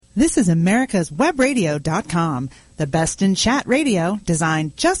This is americaswebradio.com, the best in chat radio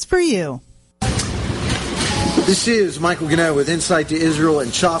designed just for you. This is Michael Ganoe with Insight to Israel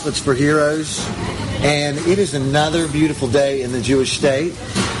and Chocolates for Heroes. And it is another beautiful day in the Jewish state.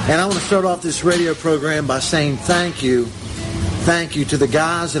 And I want to start off this radio program by saying thank you. Thank you to the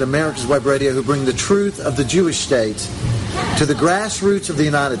guys at America's Web Radio who bring the truth of the Jewish state to the grassroots of the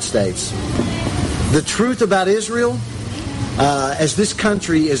United States. The truth about Israel, as this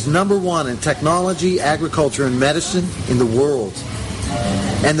country is number one in technology, agriculture, and medicine in the world.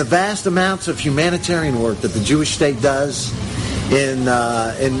 And the vast amounts of humanitarian work that the Jewish state does in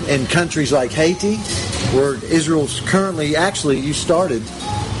countries like Haiti, where Israel's currently, actually, you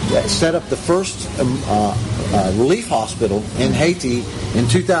set up the first relief hospital in Haiti in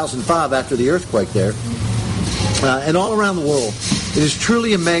 2005 after the earthquake there. And all around the world. It is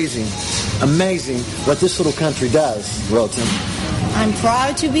truly amazing what this little country does, Roten. I'm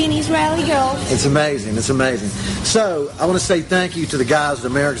proud to be an Israeli girl. It's amazing. So, I want to say thank you to the guys at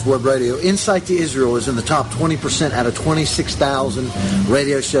America's Web Radio. Insight to Israel is in the top 20% out of 26,000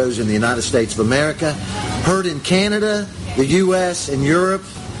 radio shows in the United States of America. Heard in Canada, the U.S., and Europe,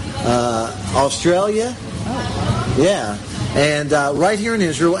 Australia. Oh. Yeah. And right here in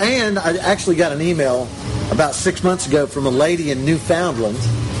Israel. And I actually got an email about 6 months ago from a lady in Newfoundland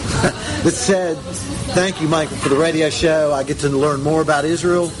that said, thank you, Michael, for the radio show. I get to learn more about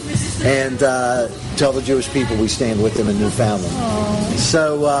Israel and tell the Jewish people we stand with them in Newfoundland. Aww.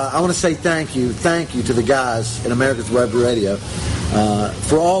 So I want to say thank you to the guys at America's Web Radio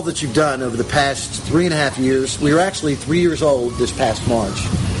for all that you've done over the past 3.5 years. We were actually 3 years old this past March.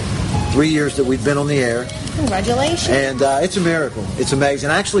 3 years that we've been on the air. Congratulations. And it's a miracle. It's amazing.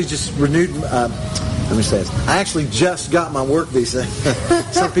 I actually just renewed... let me say this. I actually just got my work visa.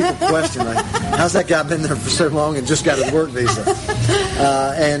 Some people question, like, how's that guy been there for so long and just got his work visa?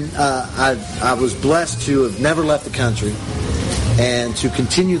 I was blessed to have never left the country and to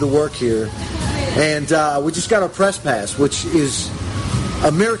continue the work here. And we just got our press pass, which is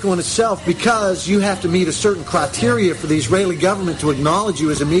a miracle in itself because you have to meet a certain criteria for the Israeli government to acknowledge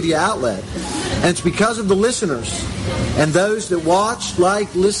you as a media outlet. And it's because of the listeners and those that watch,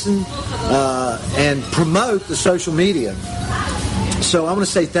 like, listen, and promote the social media. So I want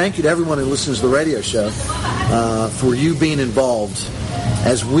to say thank you to everyone who listens to the radio show for you being involved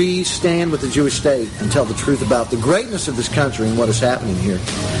as we stand with the Jewish state and tell the truth about the greatness of this country and what is happening here.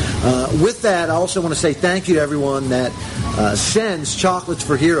 With that, I also want to say thank you to everyone that sends Chocolates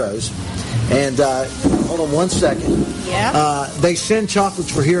for Heroes. And hold on one second. Yeah. They send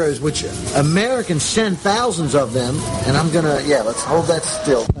Chocolates for Heroes, which Americans send thousands of them. And I'm going to, let's hold that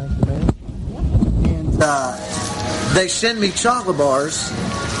still. Thank you, man. And they send me chocolate bars.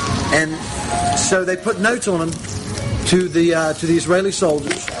 And so they put notes on them to the Israeli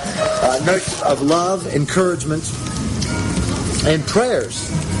soldiers. Notes of love, encouragement, and prayers.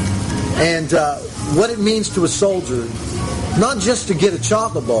 And what it means to a soldier, not just to get a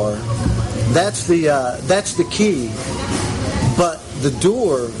chocolate bar, that's the key, but the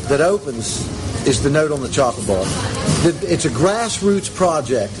door that opens is the note on the chocolate bar. It's a grassroots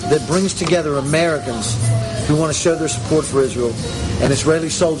project that brings together Americans who want to show their support for Israel and Israeli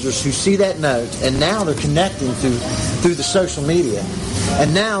soldiers who see that note, and now they're connecting through the social media.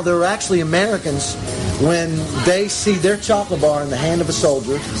 And now there are actually Americans, when they see their chocolate bar in the hand of a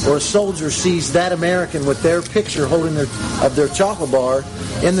soldier, or a soldier sees that American with their picture holding their chocolate bar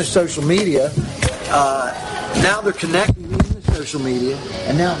in their social media, now they're connecting in the social media,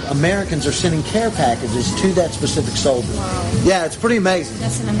 and now Americans are sending care packages to that specific soldier. Wow. Yeah, it's pretty amazing.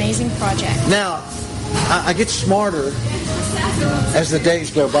 That's an amazing project. Now, I get smarter as the days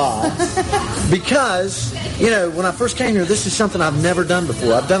go by because, when I first came here, this is something I've never done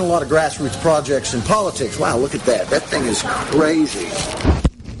before. I've done a lot of grassroots projects in politics. Wow, look at that. That thing is crazy.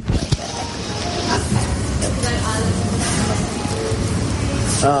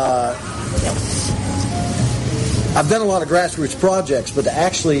 I've done a lot of grassroots projects, but to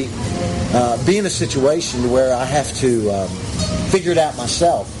actually be in a situation where I have to figure it out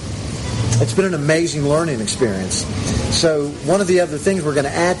myself, it's been an amazing learning experience. So one of the other things we're going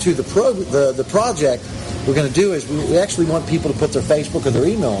to add to the project we're going to do is we actually want people to put their Facebook or their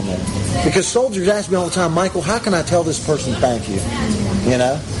email on there. Because soldiers ask me all the time, Michael, how can I tell this person thank you?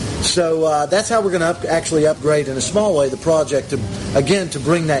 So that's how we're going to actually upgrade in a small way the project to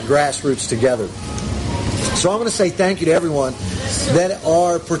bring that grassroots together. So I want to say thank you to everyone that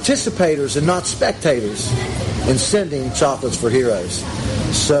are participators and not spectators in sending Chocolates for Heroes.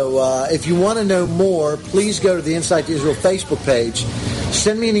 So if you want to know more, please go to the Insight to Israel Facebook page.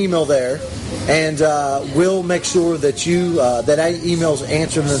 Send me an email there, And we'll make sure that you that email's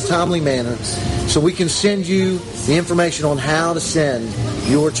answered in a timely manner, so we can send you the information on how to send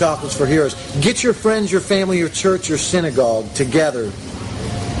your Chocolates for Heroes. Get your friends, your family, your church, your synagogue together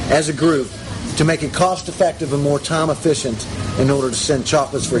as a group to make it cost-effective and more time-efficient in order to send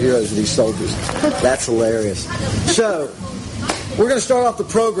Chocolates for Heroes to these soldiers. That's hilarious. So, we're going to start off the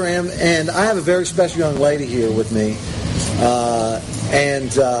program, and I have a very special young lady here with me. I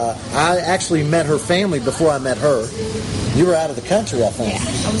actually met her family before I met her. You were out of the country, I think.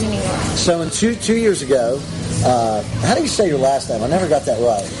 Yeah, I was in New York. So, two years ago, how do you say your last name? I never got that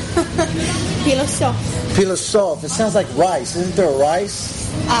right. Philosoph. Philosoph. It sounds like rice. Isn't there a rice?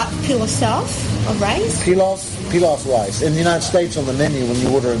 Philosoph of rice. Pilaf rice. In the United States, on the menu, when you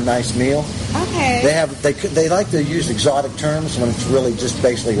order a nice meal, Okay. they like to use exotic terms when it's really just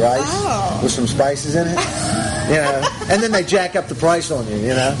basically rice with some spices in it. You know, and then they jack up the price on you.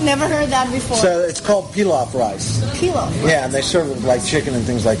 You know. Never heard that before. So it's called pilaf rice. Pilaf. Yeah, and they serve it with like chicken and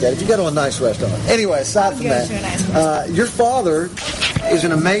things like that. If you go to a nice restaurant. Anyway, aside from that, to a nice restaurant. your father is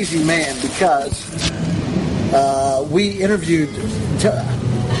an amazing man because we interviewed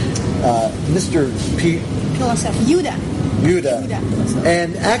Mr. Philosoph. Yuda.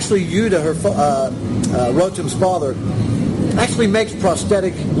 And actually, Yuda, Rotem's father, actually makes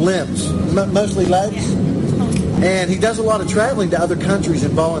prosthetic limbs, mostly legs. Yeah. And he does a lot of traveling to other countries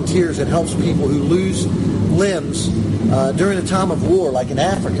and volunteers and helps people who lose limbs during a time of war, like in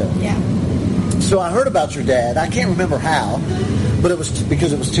Africa. Yeah. So I heard about your dad. I can't remember how, but it was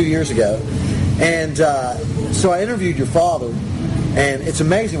because it was 2 years ago. And so I interviewed your father, and it's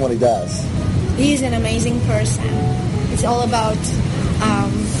amazing what he does. He's an amazing person. It's all about...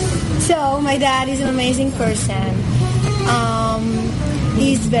 So my dad is an amazing person.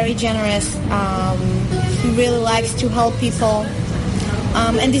 He's very generous. He really likes to help people.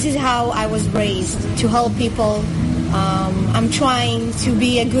 And this is how I was raised, to help people. I'm trying to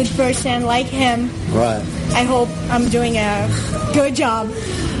be a good person like him. Right. I hope I'm doing a good job.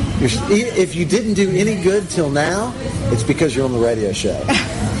 If you didn't do any good till now, it's because you're on the radio show.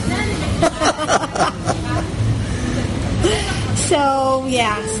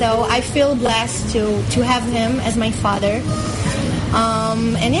 So I feel blessed to have him as my father.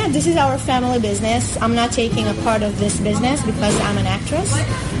 And yeah, this is our family business. I'm not taking a part of this business because I'm an actress.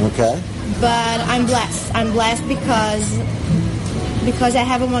 Okay. But I'm blessed. I'm blessed because I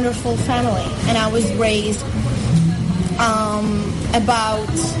have a wonderful family, and I was raised about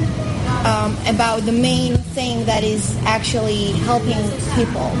the main thing that is actually helping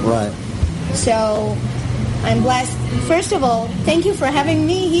people. Right. So I'm blessed. First of all, thank you for having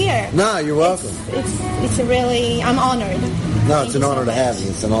me here. No, you're welcome. It's a really, I'm honored. No, it's an honor to have you.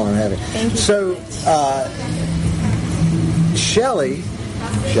 It's an honor to have you. Thank you. So, Shelley,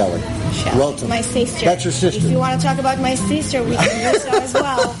 Rotem. My sister. That's your sister. If you want to talk about my sister, we can do so as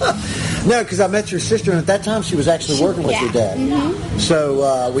well. No, because I met your sister, and at that time she was actually working with your dad. Mm-hmm.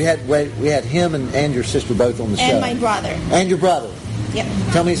 So we had him and your sister both on the show. And my brother. And your brother. Yep.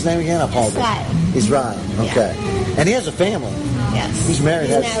 Tell me his name again. I apologize. Israel. Okay. Yeah. And he has a family. Yes. He's married.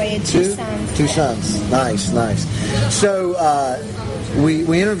 He's married. Two sons. Two sons. Nice. So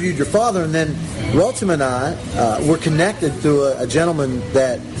we interviewed your father, and then Rotem and I were connected through a gentleman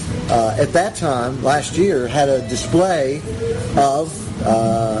that at that time last year had a display of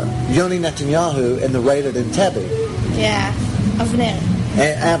Yoni Netanyahu in the raid at Entebbe. Yeah, Avner.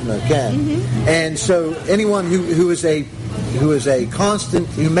 Avner, okay. Mm-hmm. And so anyone who is a constant,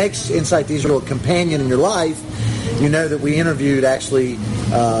 who makes Insight to Israel a companion in your life, you know that we interviewed actually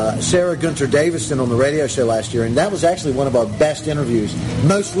Sarah Gunter Davison on the radio show last year, and that was actually one of our best interviews,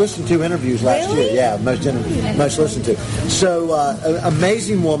 most listened to interviews last year. Yeah, most listened to. So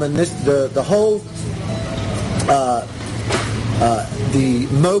amazing woman. The whole the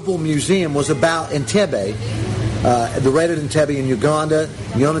mobile museum was about Entebbe. The raid at Entebbe in Uganda.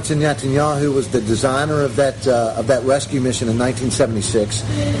 Yonatan Netanyahu was the designer of that rescue mission in 1976,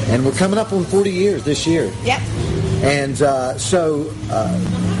 and we're coming up on 40 years this year. Yep. And so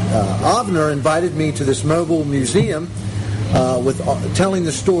Avner invited me to this mobile museum with telling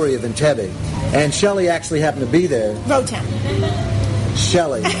the story of Entebbe, and Shelley actually happened to be there. Rotem.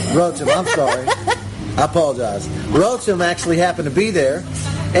 I'm sorry. I apologize. Rotem actually happened to be there.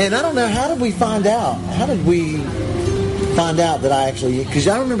 And I don't know, how did we find out? How did we find out that I actually... Because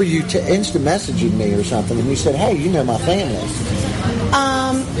I remember you instant messaging me or something, and you said, hey, you know my family.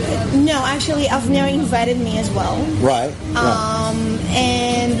 No, actually, Avner invited me as well. Right.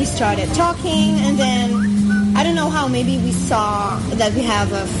 And we started talking, and then... I don't know how, maybe we saw that we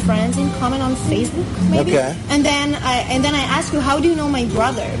have friends in common on Facebook, maybe. Okay. And then I asked you, how do you know my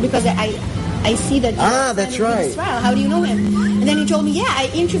brother? Because I see that you're that's from right. Israel. How do you know him? And then he told me, yeah, I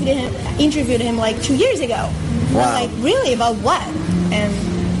interviewed him like 2 years ago. And Wow. I was like, really? About what? And,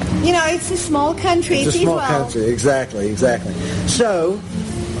 you know, it's a small country. It's a small Israel. country. Exactly. So,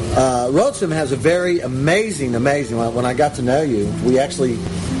 Rotsum has a very amazing, when I got to know you, we actually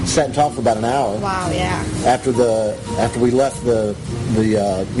sat and talked for about an hour. Wow, yeah. After we left the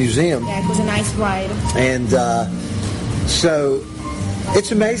museum. Yeah, it was a nice ride. And so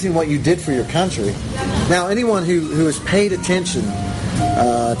it's amazing what you did for your country. Now, anyone who has paid attention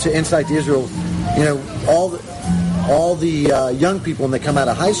to Insight to Israel, you know, all the young people when they come out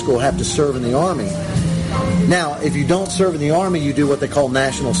of high school have to serve in the Army. Now, if you don't serve in the Army, you do what they call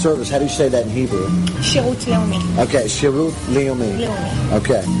national service. How do you say that in Hebrew? Shirut Leumi. Okay, Shirut Leumi.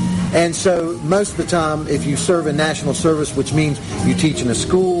 Okay. And so most of the time, if you serve in national service, which means you teach in a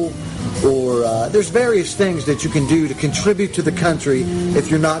school, or there's various things that you can do to contribute to the country if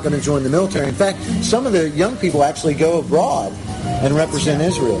you're not going to join the military. In fact, some of the young people actually go abroad and represent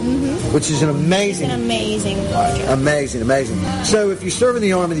Israel, which is an amazing... It's an amazing project. Amazing. So if you serve in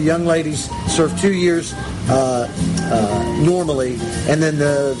the Army, the young ladies serve 2 years normally, and then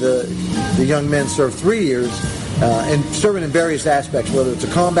the young men serve 3 years, and serving in various aspects, whether it's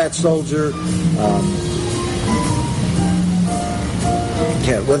a combat soldier,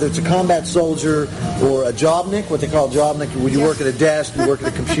 whether it's a combat soldier or a jobnik, what they call a jobnik, when you work at a desk, you work at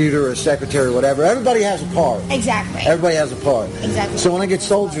a computer, or a secretary, or whatever. Everybody has a part. Exactly. Everybody has a part. Exactly. So when I get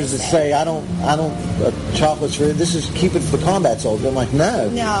soldiers that say, I don't chocolates for this is keep it for the combat soldier. I'm like, no.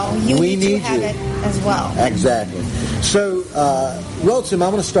 No, you we need to have it as well. Exactly. So, Rotsum, I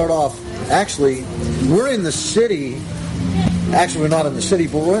want to start off. Actually, we're in the city. Actually, we're not in the city,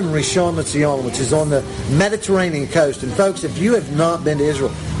 but we're in Rishon LeZion, which is on the Mediterranean coast. And folks, if you have not been to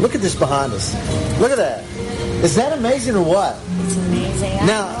Israel, look at this behind us. Look at that. Is that amazing or what? It's amazing.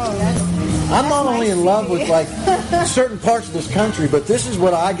 Now, I'm not only in love with like certain parts of this country, but this is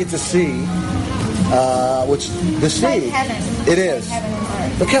what I get to see. Which the sea, like heaven. It is. Like heaven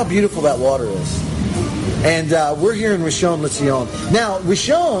and earth. Look how beautiful that water is. And we're here in Rishon LeZion. Now,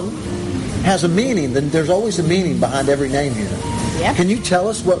 Rishon has a meaning. Then there's always a meaning behind every name here. Yep. Can you tell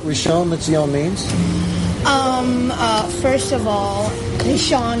us what Rishon LeZion means? First of all,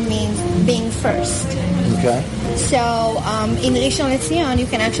 Rishon means being first. Okay. So in Rishon LeZion, you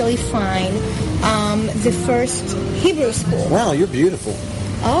can actually find the first Hebrew school. Wow, you're beautiful.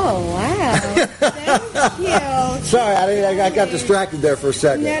 Oh, wow. Thank you. Sorry, I got distracted there for a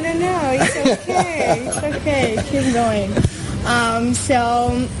second. No. It's okay. It's okay. Keep going.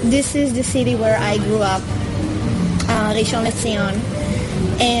 So this is the city where I grew up, Rishon LeZion.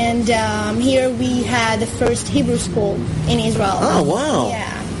 And here we had the first Hebrew school in Israel. Oh, wow.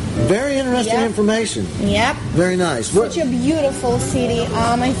 Yeah. Very interesting information. Yep. Very nice. Such a beautiful city.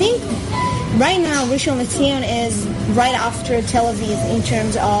 I think right now Rishon LeZion is right after Tel Aviv in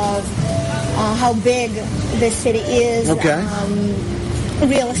terms of how big this city is. Okay.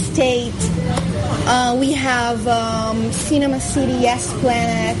 Real estate. We have Cinema City, Yes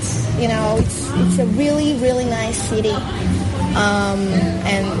Planet. You know, it's a really, really nice city.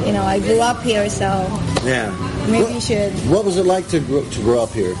 And, you know, I grew up here, so maybe you should. What was it like to grow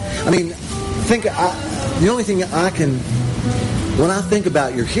up here? I mean, the only thing when I think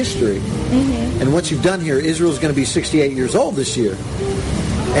about your history and what you've done here, Israel's going to be 68 years old this year.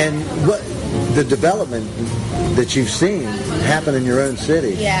 And what the development that you've seen happen in your own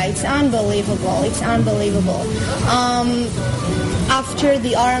city. Yeah, it's unbelievable. It's unbelievable. After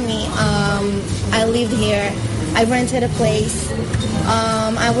the army, I lived here. I rented a place.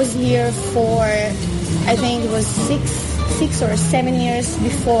 I was here for, I think it was six or 7 years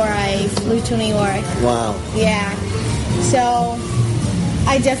before I flew to New York. Wow. Yeah. So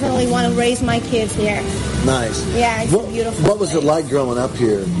I definitely want to raise my kids here. Nice. Yeah, it's beautiful. What was it like growing up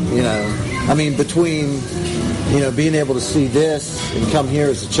here? You know, I mean, between, you know, being able to see this and come here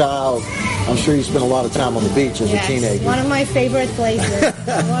as a child, I'm sure you spent a lot of time on the beach as a teenager. One of my favorite places.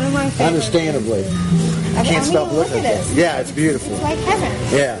 One of my favorite Understandably. places. Can't stop looking at it. that. Yeah, it's beautiful. It's like heaven.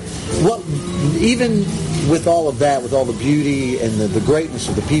 Yeah. Well, even with all of that, with all the beauty and the greatness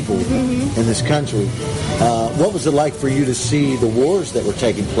of the people in this country, what was it like for you to see the wars that were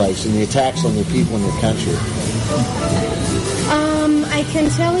taking place and the attacks on your people in your country? I can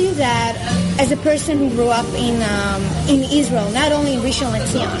tell you that as a person who grew up in Israel, not only in Rishon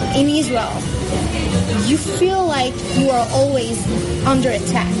LeZion, in Israel, you feel like you are always under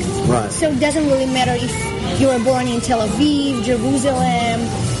attack. Right. So it doesn't really matter if you were born in Tel Aviv, Jerusalem,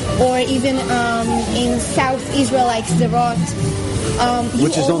 or even in South Israel like Sderot.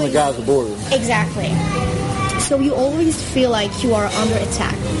 Which is on the Gaza border. Exactly. So you always feel like you are under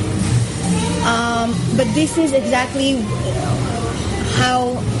attack. But this is exactly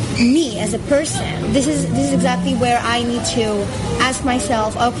how me as a person, this is exactly where I need to ask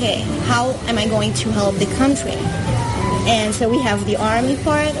myself, okay, how am I going to help the country? And so we have the army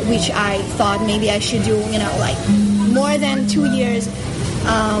part, which I thought maybe I should do, like more than 2 years.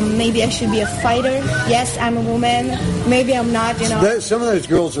 Maybe I should be a fighter. Yes, I'm a woman. Maybe I'm not, Some of those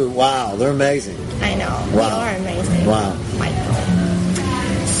girls are, wow, they're amazing. I know. Wow. They are amazing. Wow. Michael.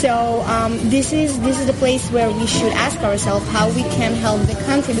 So this is the place where we should ask ourselves how we can help the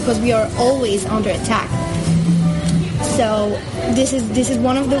country, because we are always under attack. So this is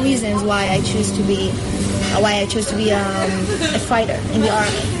one of the reasons why I chose to be a fighter in the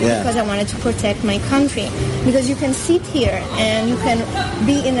army, because I wanted to protect my country. Because you can sit here and you can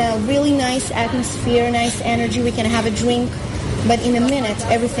be in a really nice atmosphere, nice energy. We can have a drink, but in a minute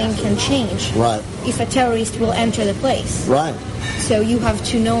everything can change. Right. If a terrorist will enter the place. Right. So you have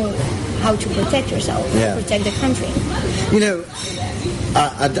to know how to protect yourself, protect the country.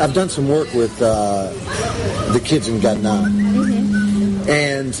 I've done some work with the kids in Ganoe. Mm-hmm.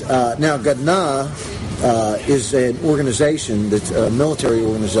 And now Ganoe is an organization, that's a military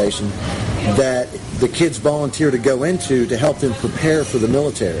organization, that the kids volunteer to go into to help them prepare for the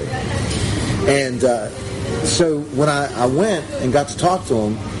military. And so when I went and got to talk to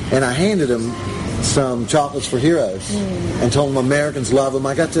them, and I handed them some chocolates for heroes and told them Americans love them.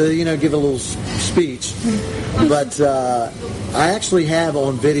 I got to, give a little speech. But I actually have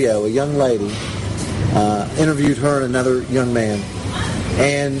on video a young lady, interviewed her and another young man.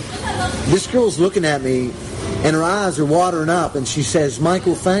 And this girl's looking at me, and her eyes are watering up, and she says,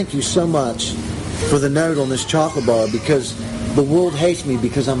 "Michael, thank you so much for the note on this chocolate bar, because the world hates me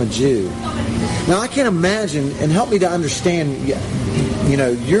because I'm a Jew." Now, I can't imagine, and help me to understand,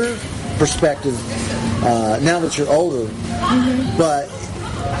 your perspective now that you're older, but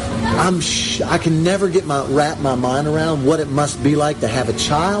I can never wrap my mind around what it must be like to have a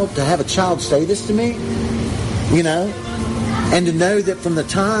child say this to me, and to know that from the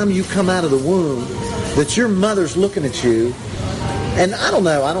time you come out of the womb, that your mother's looking at you. And I don't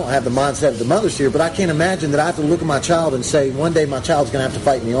know, I don't have the mindset of the mothers here, but I can't imagine that I have to look at my child and say, one day my child's going to have to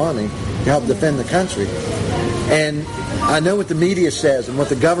fight in the army to help defend the country. And I know what the media says and what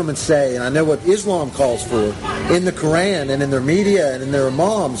the governments say, and I know what Islam calls for in the Quran and in their media and in their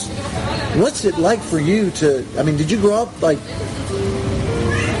imams. What's it like for you did you grow up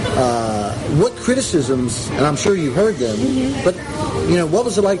what criticisms, and I'm sure you heard them, but, what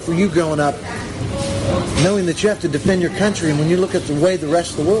was it like for you growing up knowing that you have to defend your country, and when you look at the way the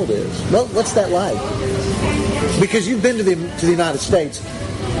rest of the world is? What's that like? Because you've been to the United States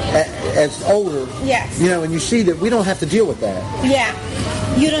as older, yes, and you see that we don't have to deal with that. Yeah,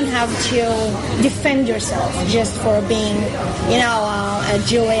 you don't have to defend yourself just for being, a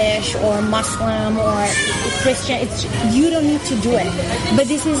Jewish or Muslim or Christian. You don't need to do it. But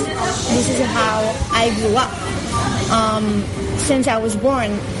this is how I grew up. Since I was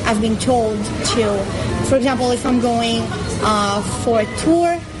born, I've been told to, for example, if I'm going for a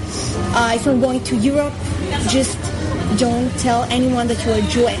tour, if I'm going to Europe, just don't tell anyone that you're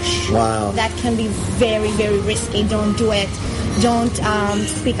Jewish. Wow. That can be very, very risky. Don't do it. Don't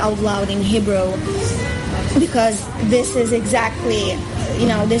speak out loud in Hebrew, because this is exactly,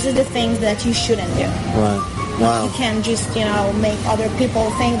 this is the things that you shouldn't do. Right. Wow. You can't just, make other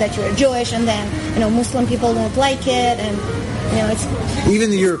people think that you're Jewish, and then, Muslim people don't like it, and, it's... Even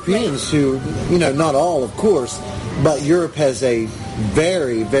the Europeans who, not all, of course, but Europe has a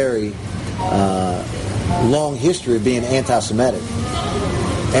very, very long history of being anti-Semitic.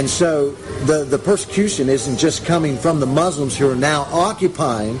 And so the persecution isn't just coming from the Muslims who are now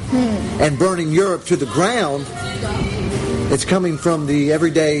occupying and burning Europe to the ground. It's coming from the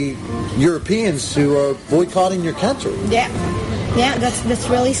everyday Europeans who are boycotting your country. Yeah, that's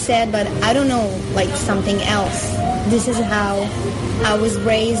really sad, but I don't know, something else. This is how I was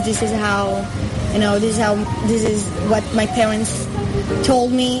raised. This is how, this is what my parents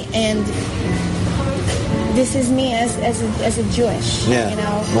told me, and this is me as a Jewish. Yeah,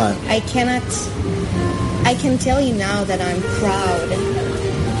 right. I can tell you now that I'm proud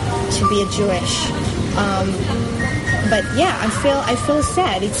to be a Jewish. But yeah, I feel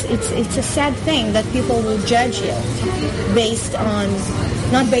sad. It's a sad thing that people will judge you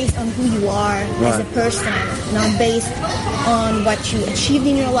not based on who you are as a person, not based on what you achieved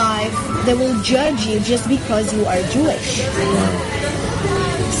in your life. They will judge you just because you are Jewish.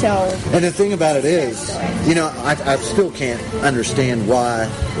 So, and the thing about it is, I still can't understand why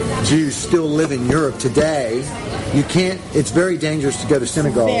Jews still live in Europe today. It's very dangerous to go to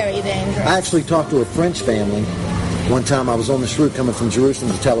synagogue. Very dangerous. I actually talked to a French family One time I was on this route coming from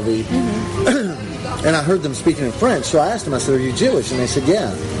Jerusalem to Tel Aviv, and I heard them speaking in French. So I asked them, I said, "Are you Jewish?" And they said,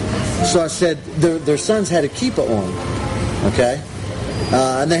 "Yeah." So I said, their sons had a kippah on, okay?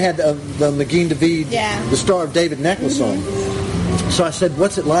 And they had the Magen David, the Star of David necklace on. So I said,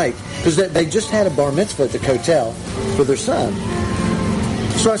 "What's it like?" Because they just had a bar mitzvah at the hotel for their son.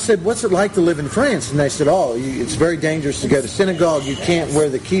 So I said, "What's it like to live in France?" And they said, "Oh, it's very dangerous to go to synagogue. You can't wear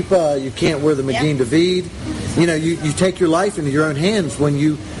the kippah. You can't wear the Magen David. You know, you take your life into your own hands when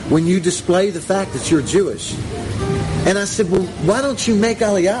you display the fact that you're Jewish." And I said, "Well, why don't you make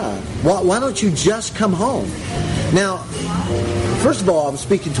Aliyah? Why don't you just come home?" Now, first of all, I'm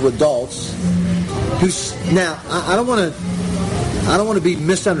speaking to adults who's now. I don't want to be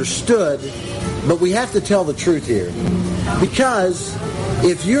misunderstood, but we have to tell the truth here, because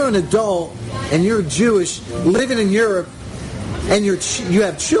if you're an adult and you're Jewish living in Europe and you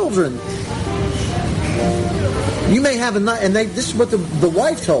have children, you may have this is what the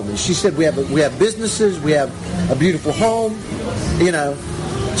wife told me. She said, we have businesses, we have a beautiful home, you know.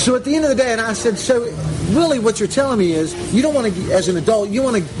 So at the end of the day, and I said, so really what you're telling me is you don't want to, as an adult,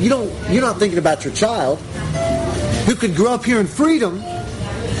 you're not thinking about your child who could grow up here in freedom,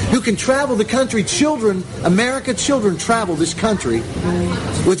 who can travel the country. America children travel this country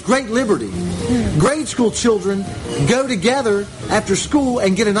with great liberty. Grade school children go together after school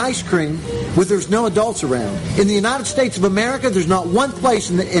and get an ice cream where there's no adults around. In the United States of America, there's not one place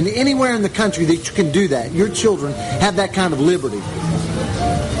in anywhere in the country that you can do that. Your children have that kind of liberty.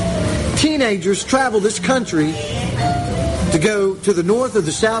 Teenagers travel this country to go to the north or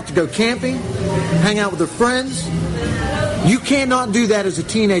the south to go camping, hang out with their friends. You cannot do that as a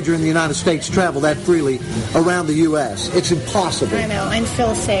teenager in the United States, travel that freely around the U.S. It's impossible. I know. I'm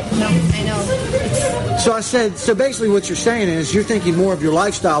feel sick. No, I know. So I said, so basically what you're saying is you're thinking more of your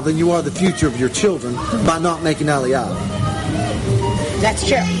lifestyle than you are the future of your children by not making Aliyah. That's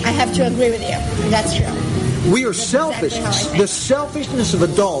true. I have to agree with you. That's true. We are selfish. Exactly the selfishness of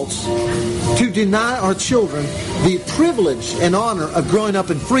adults to deny our children the privilege and honor of growing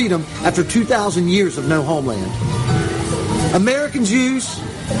up in freedom after 2,000 years of no homeland. American Jews,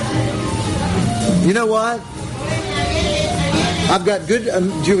 you know what? I've got good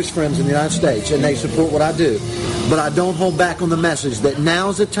Jewish friends in the United States, and they support what I do. But I don't hold back on the message that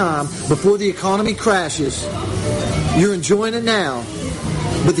now's the time, before the economy crashes. You're enjoying it now.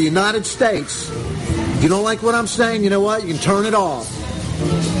 But the United States, if you don't like what I'm saying, you know what? You can turn it off.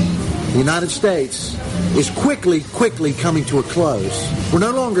 The United States is quickly coming to a close. We're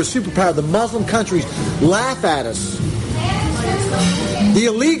no longer a superpower. The Muslim countries laugh at us. The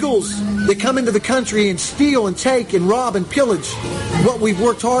illegals that come into the country and steal and take and rob and pillage what we've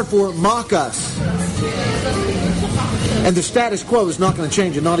worked hard for mock us. And the status quo is not going to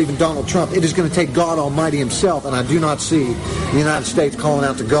change, and not even Donald Trump. It is going to take God Almighty himself, and I do not see the United States calling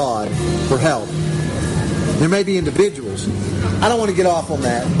out to God for help. There may be individuals. I don't want to get off on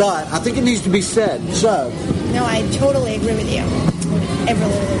that, but I think it needs to be said. So, no, I totally agree with you. Every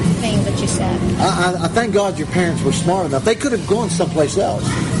little thing that you said. I thank God your parents were smart enough. They could have gone someplace else.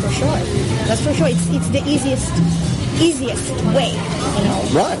 For sure. That's for sure. It's the easiest way, you know.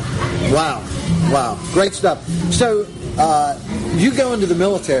 Right. Wow. Great stuff. So, you go into the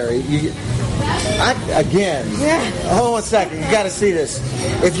military. Hold on a second. You got to see this.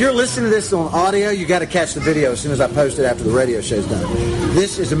 If you're listening to this on audio, you got to catch the video as soon as I post it after the radio show's done.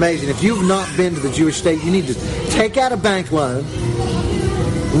 This is amazing. If you've not been to the Jewish state, you need to take out a bank loan,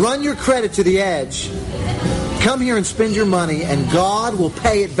 run your credit to the edge, come here and spend your money, and God will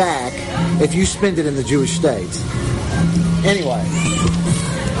pay it back if you spend it in the Jewish state. Anyway,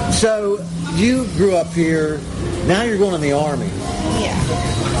 so you grew up here. Now you're going in the Army. Yeah.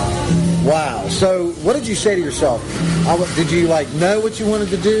 Wow. So what did you say to yourself? Did you know what you wanted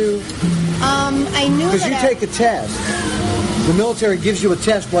to do? I knew that. Because you take a test. The military gives you a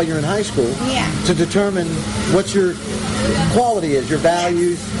test while you're in high school to determine what your quality is, your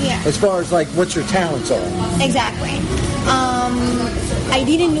values, as far as what your talents are. Exactly. I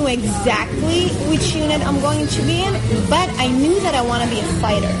didn't know exactly which unit I'm going to be in, but I knew that I want to be a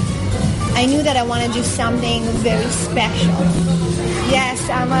fighter. I knew that I want to do something very special. Yes,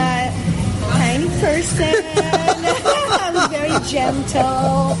 I'm a tiny person. I'm very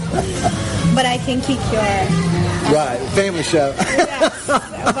gentle, but I can kick your... Right, family show. Yes,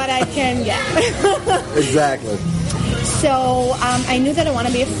 but I can, Exactly. So I knew that I want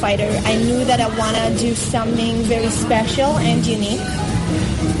to be a fighter. I knew that I want to do something very special and unique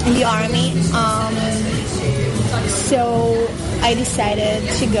in the Army. So I decided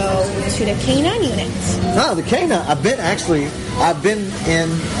to go to the K-9 unit. No, the K-9. I've been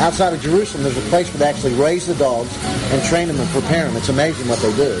in outside of Jerusalem. There's a place where they actually raise the dogs and train them and prepare them. It's amazing what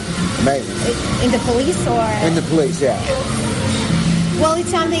they do. Amazing. In the police or? In the police, yeah. Well,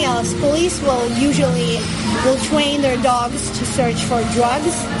 it's something else. Police will train their dogs to search for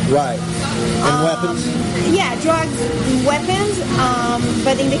drugs. Right. And weapons? Yeah, drugs, weapons.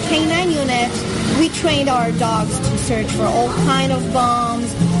 But in the K-9 unit, we trained our dogs to search for all kind of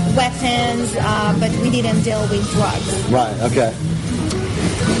bombs, weapons, but we didn't deal with drugs. Right, okay.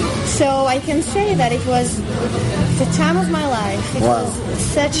 So I can say that it was the time of my life. It was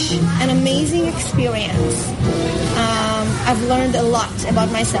such an amazing experience. I've learned a lot about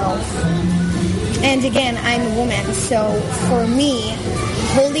myself. And again, I'm a woman, so for me,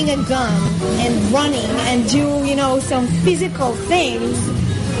 holding a gun and running and do, some physical things,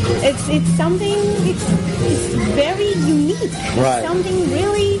 it's something, it's very unique. Right. It's something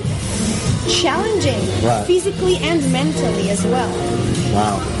really challenging, right, physically and mentally as well.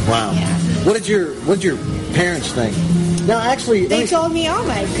 Wow. Yeah. What did your parents think? Now, actually, they told me, "Oh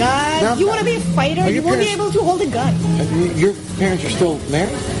my God, you want to be a fighter? You won't be able to hold a gun." Your parents are still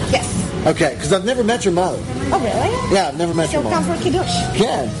married? Yes. Okay, because I've never met your mother. Oh, really? Yeah, I've never met your mother. So come for Kiddush.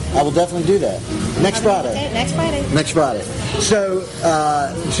 Yeah, I will definitely do that. Next Friday. Next Friday. Next Friday. So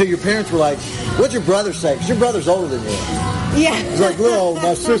your parents were like, what'd your brother say? Because your brother's older than you. Yeah. He's like, little,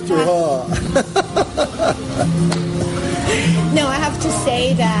 my sister, huh? No, I have to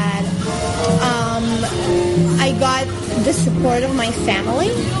say that I got the support of my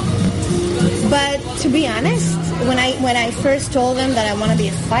family. But to be honest, when I first told them that I want to be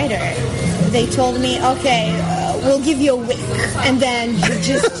a fighter, they told me, okay, we'll give you a week, and then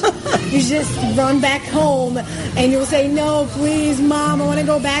you just run back home, and you'll say, no, please, Mom, I want to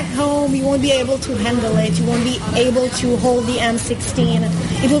go back home. You won't be able to handle it. You won't be able to hold the M16.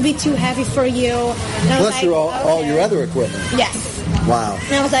 It will be too heavy for you. Plus, all your other equipment. Yes. Wow.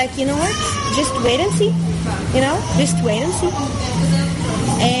 And I was like, you know what? Just wait and see. Just wait and see.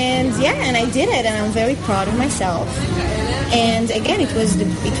 And and I did it, and I'm very proud of myself. And again, it was the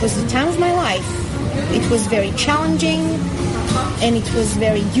time of my life. It was very challenging, and it was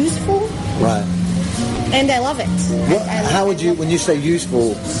very useful. Right. And I love it. How would you, when you say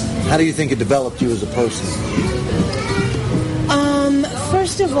useful, how do you think it developed you as a person?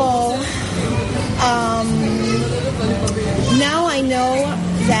 First of all, now I know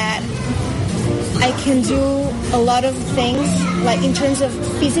that I can do a lot of things, like in terms of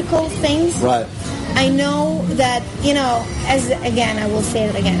physical things. Right. I know that, I will say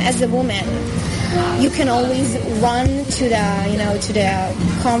it again, as a woman, you can always run to the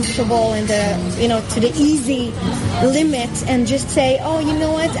comfortable and to the easy limit and just say, oh, you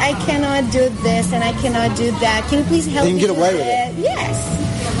know what, I cannot do this and I cannot do that. Can you please help me? You can get away with it. Yes.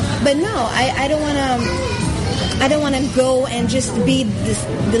 But no, I don't want to. I don't want to go and just be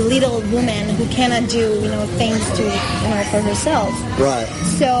the little woman who cannot do, things for herself. Right.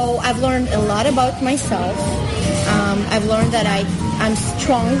 So I've learned a lot about myself. I've learned that I'm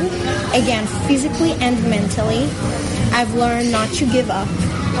strong, again, physically and mentally. I've learned not to give up.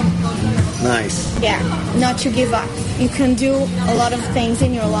 Nice. Yeah, not to give up. You can do a lot of things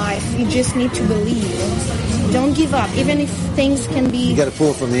in your life. You just need to believe. Don't give up, even if things can be... You got to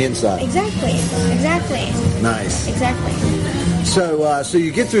pull from the inside. Exactly. Nice. Exactly. So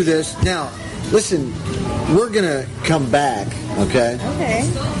you get through this. Now, listen, we're going to come back, okay? Okay.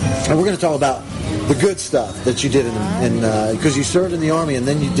 And we're going to talk about the good stuff that you did because you served in the Army and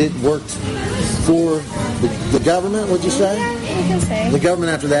then you worked for the government, what'd you say? Yeah, you can say. The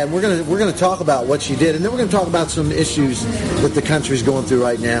government after that. And we're going to talk about what you did, and then we're going to talk about some issues that the country's going through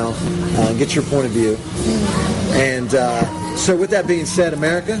right now, get your point of view. And so with that being said,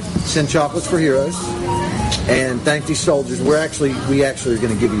 America, send chocolates for heroes. And thank these soldiers. We actually are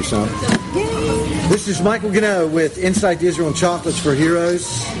going to give you some. Yay. This is Michael Ganoe with Insight to Israel and Chocolates for Heroes.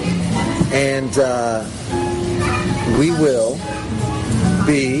 And we will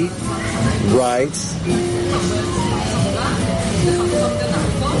be right.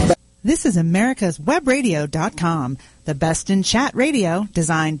 This is America'sWebRadio.com, the best in chat radio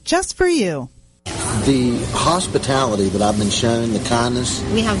designed just for you. The hospitality that I've been shown, the kindness.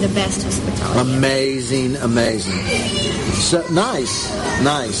 We have the best hospitality. Amazing. So nice.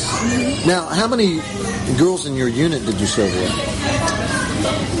 Mm-hmm. Now, how many girls in your unit did you serve with?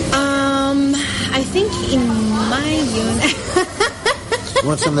 I think in my unit.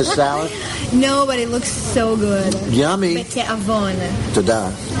 Want some of this salad? No, but it looks so good. Yummy. Bete'avon.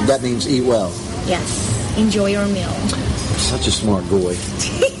 Toda. That means eat well. Yes. Enjoy your meal. Such a smart boy.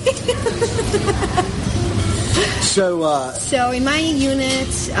 So in my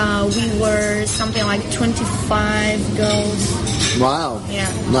unit, we were something like 25 girls. Wow. Yeah.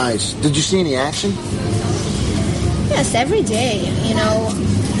 Nice. Did you see any action? Yes, every day.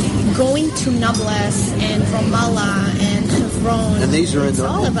 Going to Nablus and Ramallah and Hebron. And these are in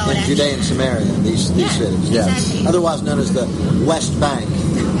Judea and Samaria, these cities. Yeah. Exactly. Otherwise known as the West Bank.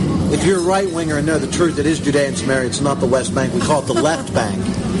 If you're a right-winger and know the truth, it is Judea and Samaria. It's not the West Bank. We call it the Left Bank.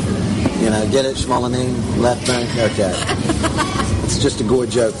 Get it, Smolanin? Left Bank? Okay. It's just a good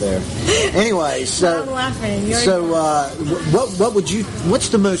joke there. Anyway, so... I'm laughing. What's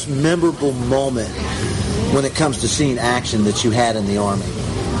the most memorable moment when it comes to seeing action that you had in the Army?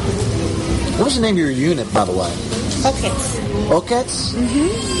 What was the name of your unit, by the way? Orchids. Orchids?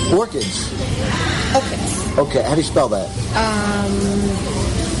 Mm-hmm. Orchids? Orchids. Okay, how do you spell that?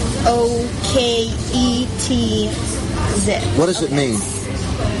 O-K-E-T-Z. What does it mean?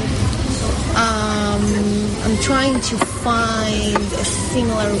 I'm trying to find a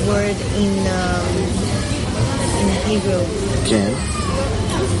similar word in Hebrew. Can?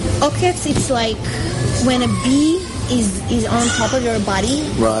 Orchids, it's like when a bee is on top of your body,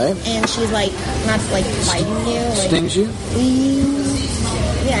 right? And she's like not like biting you, like, stings you.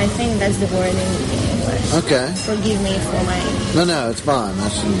 Yeah, I think that's the word in English. Okay. Forgive me for my. No, it's fine. I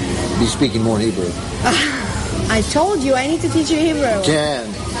should be speaking more Hebrew. I told you I need to teach you Hebrew.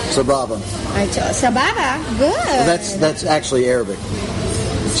 Can sababa. Sababa, good. Well, that's actually Arabic.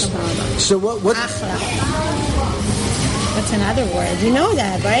 Sababa. So what? What's another word? You know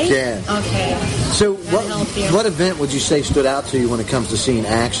that, right? Yeah. Okay. So what event would you say stood out to you when it comes to seeing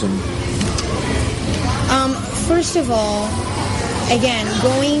action? First of all, again,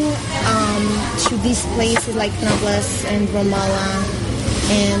 going to these places like Nablus and Ramallah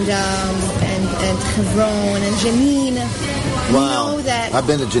and Hebron and Jenin. Wow. You know that I've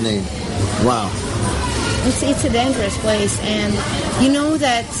been to Jenin. Wow. It's a dangerous place, and you know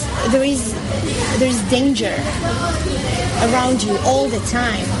that there's danger around you all the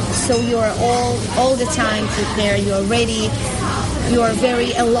time. So you're all the time prepared. You're ready. You are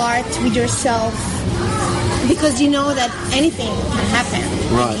very alert with yourself because you know that anything can happen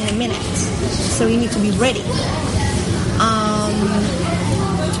in a minute. So you need to be ready.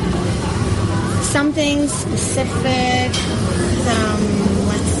 Something specific.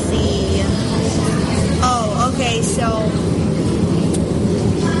 Let's see. Oh, okay. So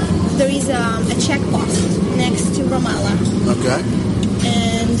there is a check post next to Ramallah. Okay.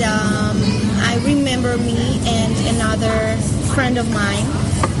 And I remember me and another friend of mine.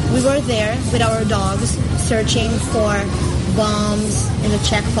 We were there with our dogs, searching for bombs in the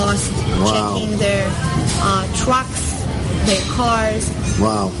check post, checking their trucks, their cars,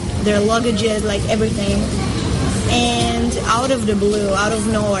 their luggages, like everything. And out of the blue, out of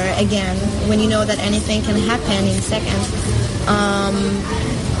nowhere, again, when you know that anything can happen in seconds,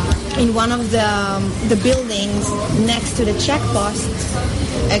 in one of the buildings next to the check post,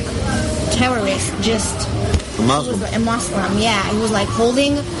 a terrorist just... A Muslim? A Muslim, yeah. He was like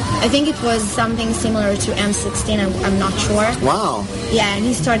holding, I think it was something similar to M16, I'm not sure. Wow. Yeah, and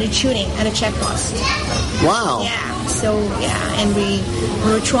he started shooting at a check post. Wow. Yeah, so, yeah, and we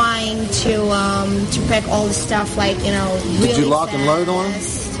were trying to pack all the stuff, like, really Did you lock and load on him?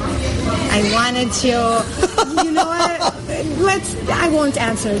 I wanted to, you know what, I won't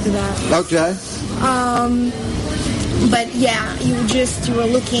answer to that. Okay. But yeah, we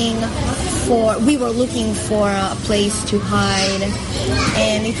were looking for a place to hide,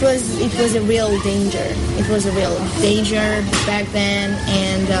 and it was a real danger. It was a real danger back then,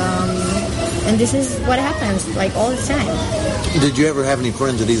 and this is what happens, like, all the time. Did you ever have any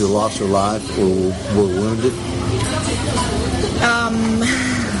friends that either lost their life or were wounded?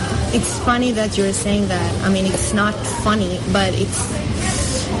 It's funny that you're saying that. I mean, it's not funny, but it's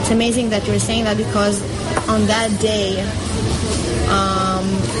amazing that you're saying that, because on that day,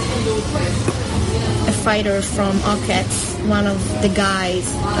 a fighter from Okets, one of the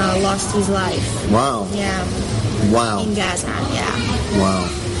guys, lost his life. Wow. Yeah. Wow. In Gaza, yeah. Wow.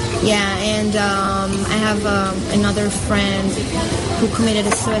 Yeah, and I have another friend who committed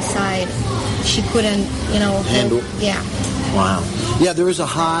a suicide. She couldn't, handle. Yeah. Wow. Yeah, there is a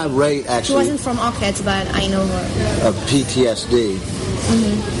high rate, actually. She wasn't from Okets, but I know her. Of PTSD.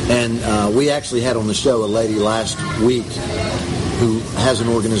 Mm-hmm. And we actually had on the show a lady last week who has an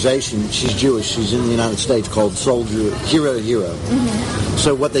organization. She's Jewish. She's in the United States, called Hero to Hero. Mm-hmm.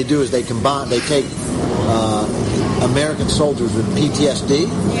 So what they do is they take American soldiers with PTSD,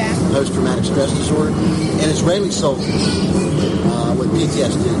 post-traumatic stress disorder, and Israeli soldiers with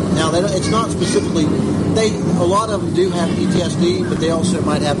PTSD. Now, it's not specifically. A lot of them do have PTSD, but they also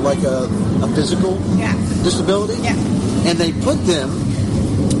might have like a physical disability. Yeah. And they put them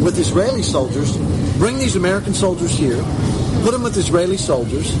with Israeli soldiers. Bring these American soldiers here. Put them with Israeli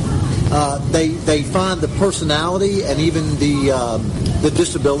soldiers. They find the personality and even the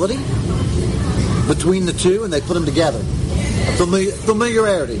disability between the two, and they put them together.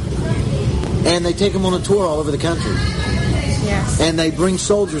 Familiarity. And they take them on a tour all over the country. Yes. And they bring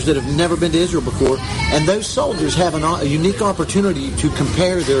soldiers that have never been to Israel before, and those soldiers have a unique opportunity to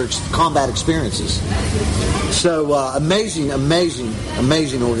compare their combat experiences. So amazing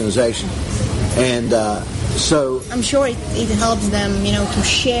organization. And so I'm sure it helps them, to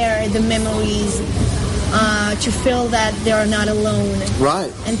share the memories, to feel that they are not alone.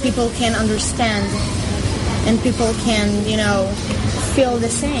 Right. And people can understand, and people can, feel the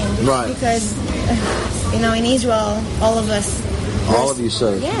same. Right. Because, in Israel, all of us. All of you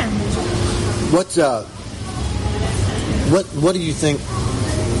serve. Yeah. What do you think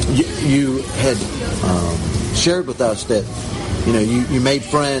you had shared with us that, you made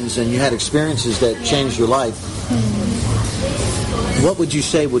friends and you had experiences that changed your life? What would you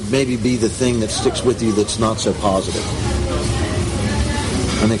say would maybe be the thing that sticks with you that's not so positive?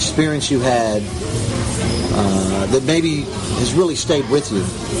 An experience you had that maybe has really stayed with you.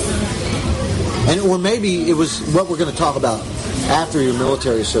 Or maybe it was what we're going to talk about after your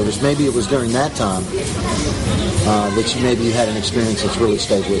military service. Maybe it was during that time that you had an experience that's really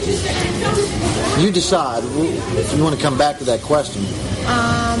stayed with you. You decide if you want to come back to that question.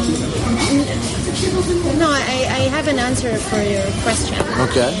 No, I have an answer for your question.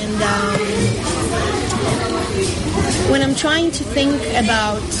 Okay. And when I'm trying to think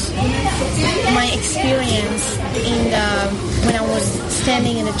about my experience when I was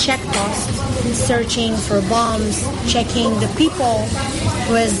standing in a check post, searching for bombs, checking the people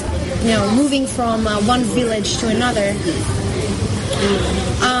who was, moving from one village to another,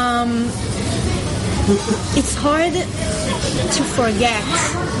 it's hard to forget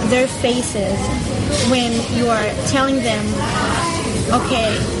their faces when you are telling them,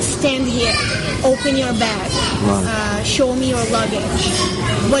 okay, stand here, open your bag, show me your luggage.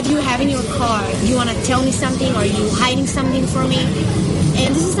 What do you have in your car? Do you want to tell me something? Are you hiding something from me?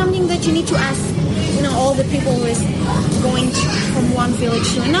 And this is something that you need to ask, all the people who is going from one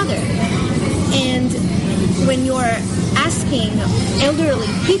village to another. And when you're asking elderly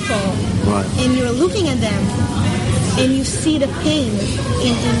people, and you're looking at them, and you see the pain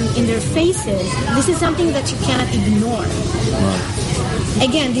in their faces, this is something that you cannot ignore.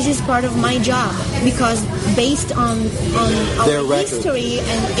 Again, this is part of my job, because based on our history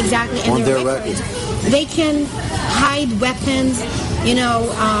and their records, they can hide weapons.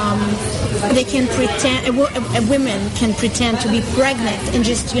 They can pretend. A woman can pretend to be pregnant and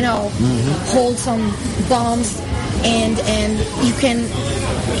just hold some bombs, and you can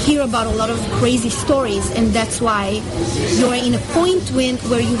hear about a lot of crazy stories, and that's why you're in a point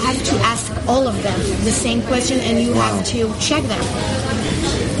where you have to ask all of them the same question, and you have to check them.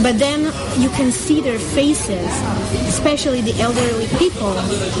 But then you can see their faces, especially the elderly people,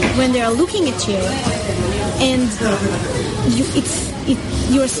 when they are looking at you, and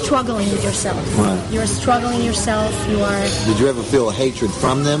you're struggling with yourself. Right. You're struggling yourself. Did you ever feel a hatred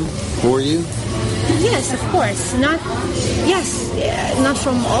from them for you? Yes, of course. Not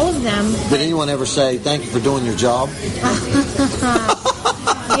from all of them. Did anyone ever say, thank you for doing your job?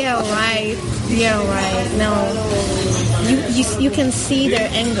 Yeah, right. No. You can see their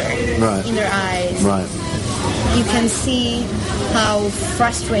anger in their eyes. Right. You can see how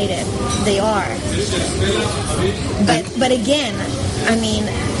frustrated they are. But again,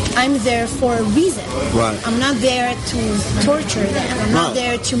 I'm there for a reason. Right. I'm not there to torture them. I'm not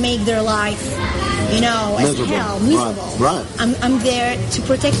there to make their life, as hell, miserable. Right. I'm there to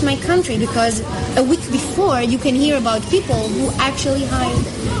protect my country, because a week before you can hear about people who actually hide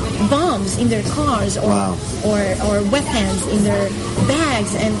bombs in their cars or weapons in their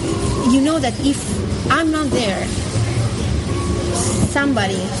bags, and you know that if I'm not there,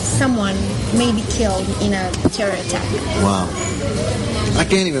 someone may be killed in a terror attack. Wow. I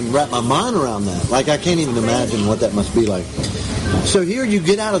can't even wrap my mind around that. I can't even imagine what that must be like. So here you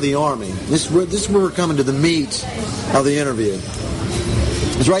get out of the Army. This is where we're coming to the meat of the interview.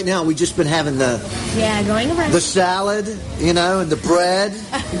 Because right now we've just been having going around. The salad, and the bread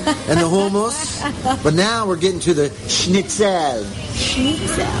and the hummus. But now we're getting to the schnitzel.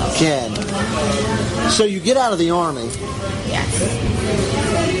 Ken. So you get out of the Army. Yes.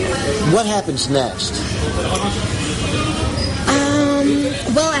 What happens next?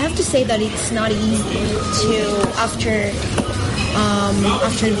 Well, I have have to say that it's not easy to, after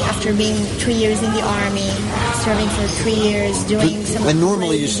being 3 years in the army, serving for 3 years, doing some. And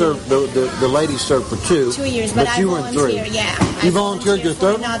normally you serve, the ladies serve for 2. 2 years, but I you were in 3. Yeah. You volunteered your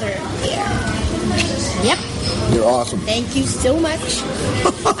third? Another year. Yep. You're awesome. Thank you so much.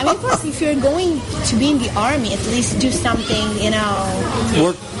 I mean, plus, if you're going to be in the army, at least do something,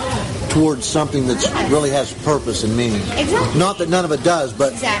 Work towards something that really has purpose and meaning. Exactly. Not that none of it does,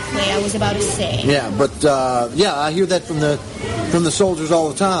 but... Exactly, I was about to say. Yeah, but, I hear that from the soldiers all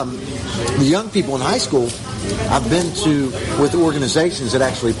the time. The young people in high school, I've been with organizations that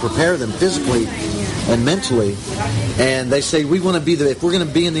actually prepare them physically and mentally, and they say if we're going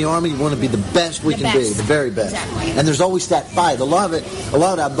to be in the army, we want to be the best we can be, the very best. Exactly. And there's always that fight. A lot of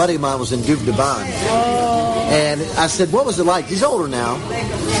that buddy of mine was in Duke Divine. And I said, what was it like? He's older now.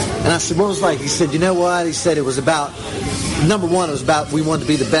 And I said, what was it like? He said, you know what? He said it was about, number one, it was about we wanted to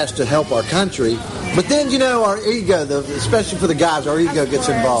be the best to help our country. But then, our ego, especially for the guys, our ego gets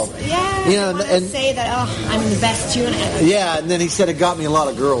involved. Yeah, and say that, I'm the best unit. Yeah, and then he said it got me a lot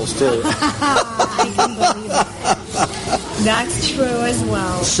of girls, too. I can believe it. That's true as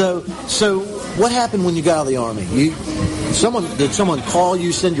well. So what happened when you got out of the Army? Did someone call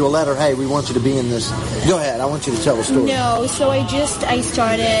you, send you a letter, hey, we want you to be in this? Go ahead, I want you to tell the story. No, so I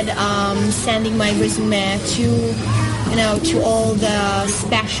started sending my resume to all the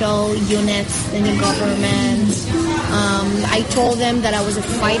special units in the government. I told them that I was a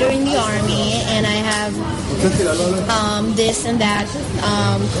fighter in the army and I have this and that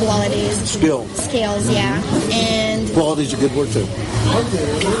qualities. Skills, yeah. And qualities are good word too.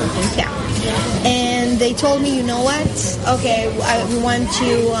 Yeah. And they told me, you know what? Okay, we want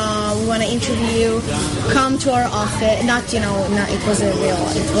to interview you. Come to our office. It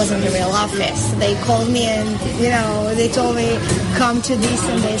wasn't a real office. They called me and, they told me, come to this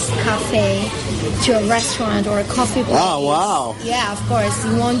and this cafe, to a restaurant or a coffee place. Oh, wow. Yeah, of course.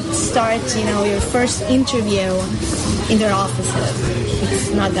 You won't start, your first interview in their offices.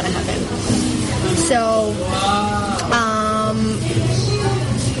 It's not going to happen. So,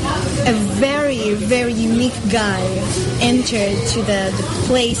 a very, very unique guy entered to the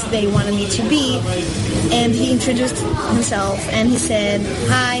place they wanted me to be, and he introduced himself, and he said,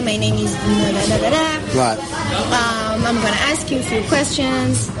 hi, my name is da-da-da-da-da. Right. I'm going to ask you a few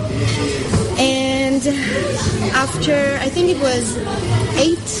questions. And after, I think it was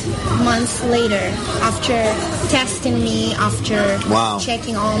 8 months later, after testing me, after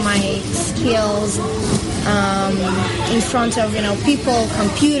checking all my skills, in front of, people,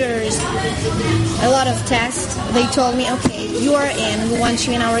 computers, a lot of tests, they told me, okay, you are in, we want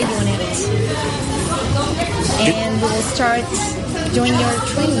you in our unit. And we will start doing your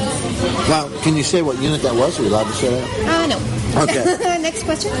training. Wow, can you say what unit that was? Are we allowed to say that? No. Okay. Next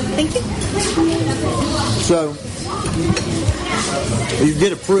question. Thank you. So, you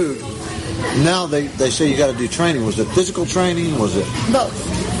get approved. Now they say you got to do training. Was it physical training? Was it? Both.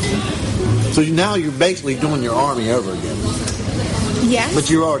 So now you're basically doing your Army over again. Yes. But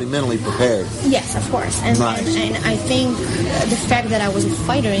you're already mentally prepared. Yes, of course. And I think the fact that I was a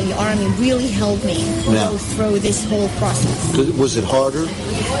fighter in the Army really helped me go through this whole process. Was it harder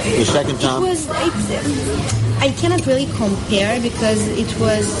the second time? I cannot really compare because it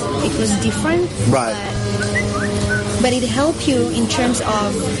was different. Right. But it helped you in terms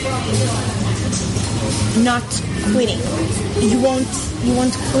of not quitting. You won't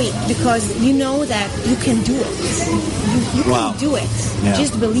quit because you know that you can do it. You can do it. Yeah.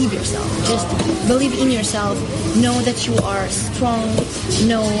 Just believe yourself. Just believe in yourself. Know that you are strong.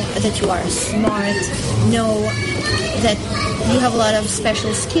 Know that you are smart. Know that you have a lot of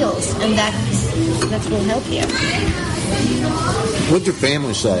special skills, and that will help you. What'd your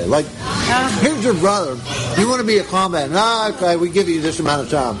family say? Like, here's your brother. You want to be a combatant? Okay, we give you this amount of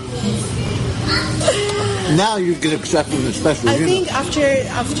time. Now you get accepted in a special unit. I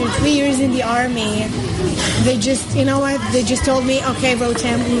think after 3 years in the Army, they just, they just told me, okay,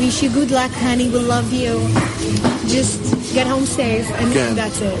 Rotem, we wish you good luck, honey, we love you. Just get home safe, and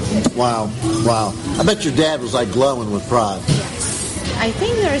that's it. Wow. I bet your dad was like glowing with pride. Yes. I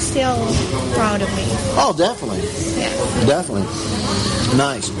think they're still proud of me. Oh, definitely. Yeah. Definitely.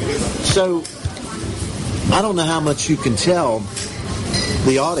 Nice. So, I don't know how much you can tell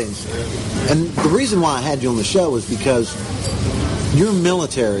the audience. And the reason why I had you on the show is because you're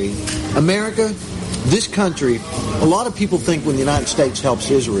military. America, this country, a lot of people think when the United States helps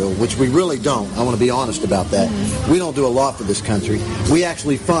Israel, which we really don't. I want to be honest about that. Mm-hmm. We don't do a lot for this country. We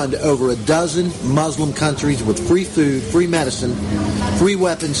actually fund over a dozen Muslim countries with free food, free medicine, free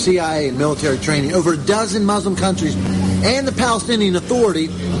weapons, CIA and military training. Over a dozen Muslim countries and the Palestinian Authority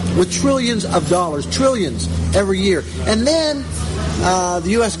with trillions of dollars, trillions every year. And then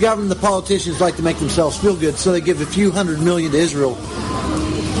the U.S. government, the politicians like to make themselves feel good, so they give a few $100 million to Israel.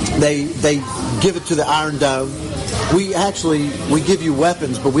 They give it to the Iron Dome. We give you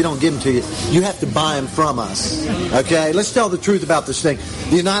weapons, but we don't give them to you. You have to buy them from us. Okay? Let's tell the truth about this thing.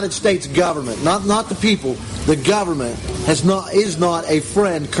 The United States government, not the people, the government is not a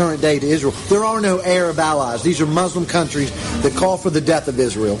friend current day to Israel. There are no Arab allies. These are Muslim countries that call for the death of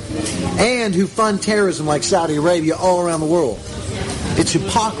Israel and who fund terrorism like Saudi Arabia all around the world. It's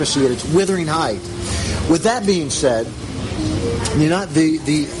hypocrisy at its withering height. With that being said,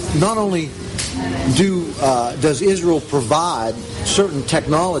 not only does Israel provide certain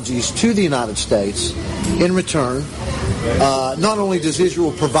technologies to the United States in return, not only does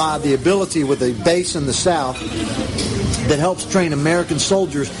Israel provide the ability with a base in the south that helps train American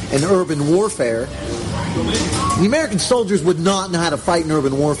soldiers in urban warfare. The American soldiers would not know how to fight in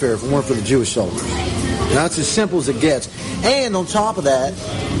urban warfare if it weren't for the Jewish soldiers. Now, it's as simple as it gets. And on top of that,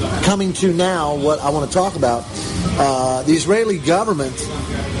 coming to now what I want to talk about, the Israeli government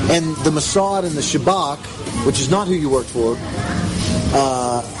and the Mossad and the Shabak, which is not who you work for,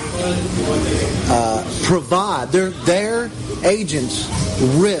 provide, their agents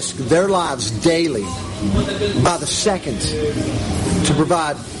risk their lives daily by the second to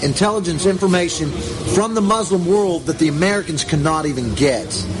provide intelligence information from the Muslim world that the Americans cannot even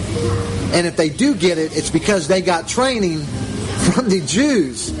get. And if they do get it, it's because they got training from the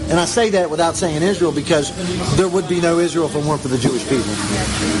Jews. And I say that without saying Israel, because there would be no Israel if it weren't for the Jewish people.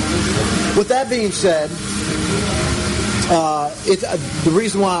 With that being said, the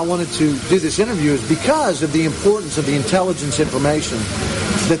reason why I wanted to do this interview is because of the importance of the intelligence information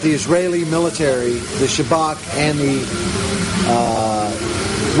that the Israeli military, the Shabak, and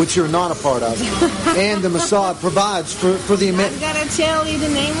which you're not a part of, and the Mossad provides for the I've got to tell you the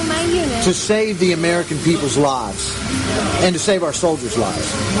name of my unit. To save the American people's lives and to save our soldiers' lives.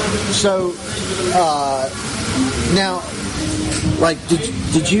 So now, like,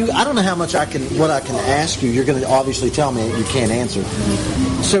 did you? I don't know how much what I can ask you. You're going to obviously tell me you can't answer.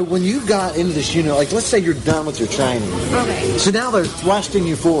 So when you got into this unit, like, let's say you're done with your training. Okay. So now they're thrusting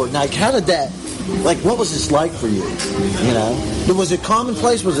you forward. Now, how did that? Like, what was this like for you? You know, was it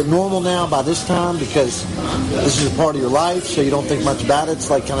commonplace? Was it normal now by this time because this is a part of your life, so you don't think much about it? It's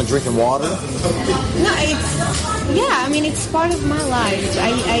like kind of drinking water. No, it's part of my life.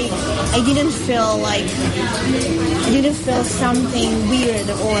 I didn't feel something weird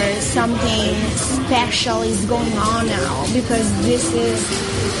or something special is going on now, because this is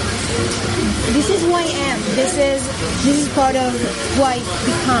who I am. This is part of who I've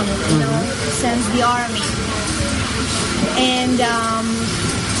become, since the army. And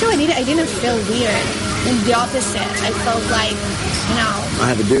so I didn't feel weird. In the opposite, I felt like, I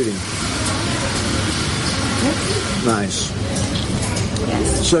have a duty. Nice.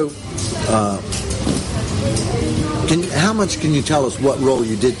 Yes. So, how much can you tell us what role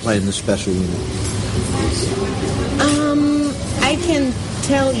you did play in this special unit? I can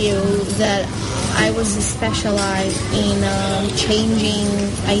tell you that I was specialized in changing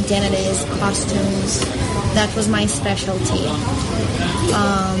identities, costumes. That was my specialty.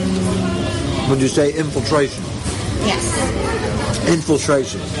 Would you say infiltration? Yes.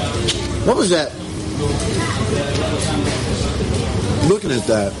 Infiltration. What was that? Looking at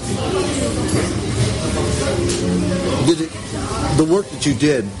that, the work that you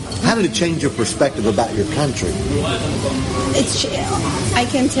did, how did it change your perspective about your country? I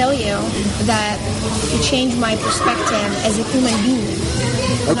can tell you that it changed my perspective as a human being.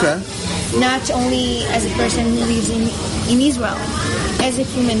 Okay. Not only as a person who lives in Israel, as a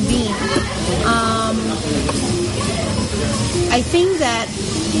human being. I think that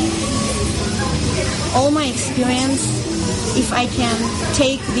all my experience, if I can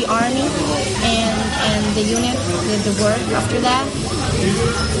take the army and the unit, the work after that,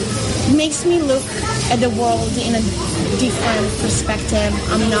 makes me look at the world in a different perspective.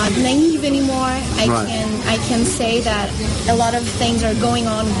 I'm not naive anymore. I can say that a lot of things are going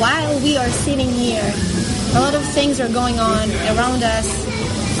on while we are sitting here. A lot of things are going on around us.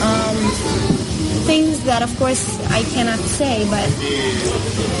 Things that, of course, I cannot say, but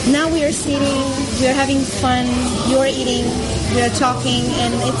now we are sitting, we are having fun, you are eating, we are talking,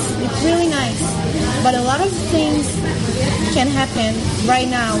 and it's really nice. But a lot of things can happen right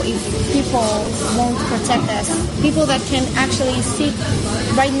now if people won't protect us. People that can actually sit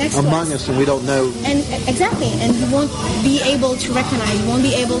right next to us. Among us, and we don't know. And exactly, and you won't be able to recognize, you won't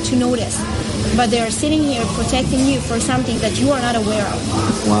be able to notice. But they are sitting here protecting you for something that you are not aware of.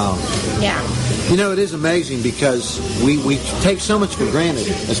 Wow. Yeah. You know, it is amazing because we take so much for granted,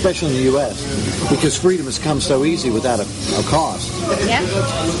 especially in the U.S., because freedom has come so easy without a cost. Yeah.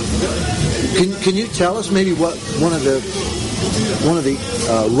 Can you tell us maybe what one of the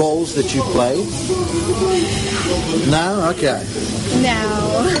roles that you played? No? Okay. No.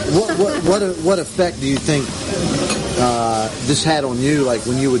 What effect do you think this had on you, like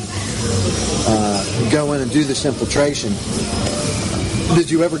when you would go in and do this infiltration? Did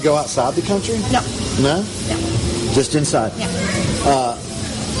you ever go outside the country? No. No? No. Just inside? Yeah.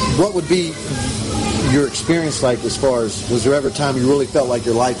 What would be your experience like as far as, was there ever a time you really felt like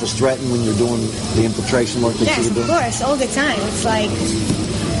your life was threatened when you're doing the infiltration work that you were doing? Yes, of course, all the time. It's like,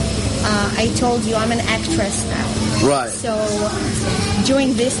 I told you, I'm an actress now. Right. So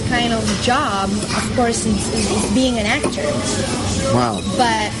doing this kind of job, of course, it's being an actor. Wow.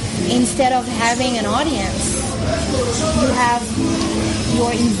 But instead of having an audience, you have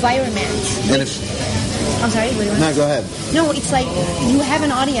your environment. And I'm sorry, what do you want? No, go ahead. No, it's like you have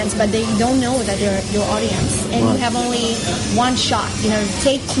an audience, but they don't know that they're your audience. And Right. you have only one shot.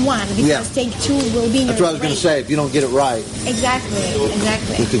 Take one, because take two will be That's what I was going to say. If you don't get it right, Exactly.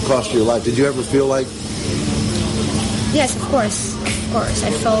 it could cost you your life. Did you ever feel like... Yes, of course. Of course.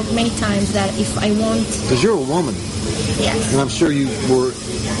 I felt many times that if I want... Because you're a woman. Yes. And I'm sure you were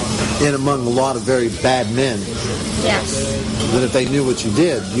in among a lot of very bad men. Yes. That if they knew what you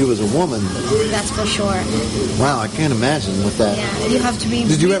did, you as a woman... That's for sure. Wow, I can't imagine with that. Yeah, you have to be...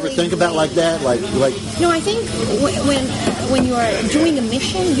 Did you ever think about like that? Like? No, I think when you are doing a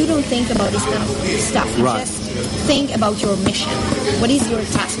mission, you don't think about this kind of stuff. You just think about your mission. What is your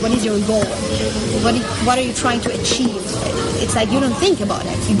task? What is your goal? What are you trying to achieve? It's like you don't think about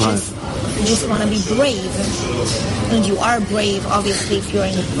it. You just want to be brave. And you are brave, obviously, if you're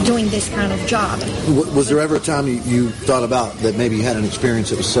doing this kind of job. Was there ever a time you thought about that maybe you had an experience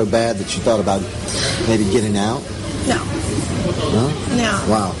that was so bad that you thought about maybe getting out? No. No? No.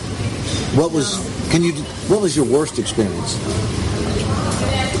 Wow. What was your worst experience?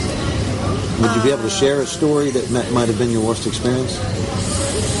 Would you be able to share a story that might have been your worst experience?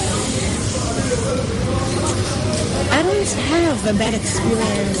 I don't have a bad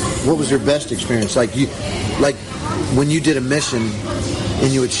experience. What was your best experience? Like when you did a mission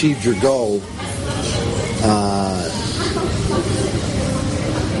and you achieved your goal,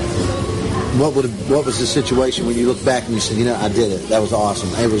 what was the situation when you look back and you said, I did it. That was awesome.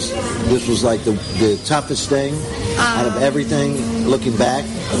 This was like the toughest thing out of everything looking back?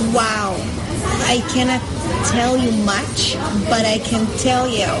 Wow. I cannot tell you much, but I can tell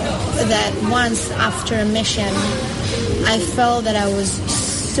you that once after a mission, I felt that I was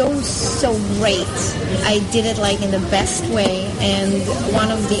so great. I did it like in the best way, and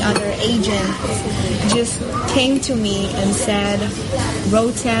one of the other agents just came to me and said,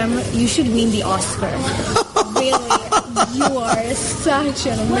 Rotem, you should win the Oscar. Really, you are such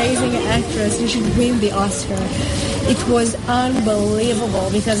an amazing actress. You should win the Oscar. It was unbelievable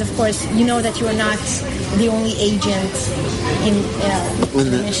because, of course, you know that you are not the only agent in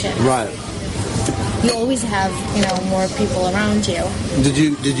the mission. Right. You always have, more people around you.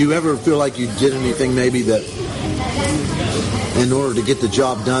 Did you ever feel like you did anything maybe that, in order to get the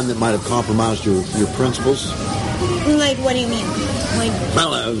job done, that might have compromised your principles? Like, what do you mean? Like, I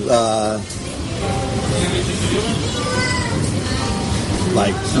don't know.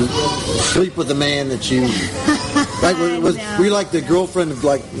 Like sleep with a man that you like. Were you like the girlfriend of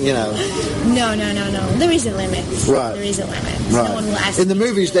No. There is a limit. Right. There is a limit. Right. No one will ask. In the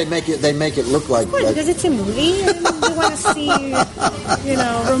movies, they make it look like. Of course, because it's a movie and they want to see,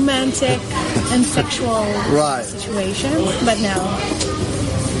 romantic and sexual situations. But no.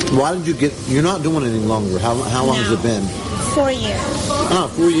 Why did you get? You're not doing it any longer. How long has it been? 4 years. Oh,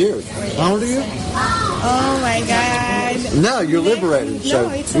 4 years. How old are you? Oh my God. No, you're liberated. No,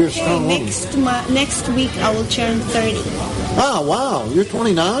 it's you're okay. a strong woman. Next week I will turn 30. Oh, wow. You're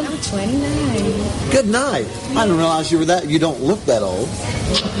 29? I'm 29. Good night. I didn't realize you were that. You don't look that old.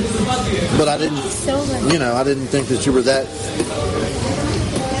 But I didn't, I didn't think that you were that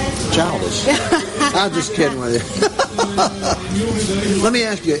childish. I'm just kidding with you. Let me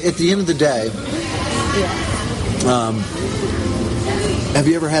ask you, at the end of the day, have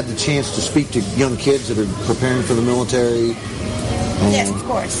you ever had the chance to speak to young kids that are preparing for the military? Yes, of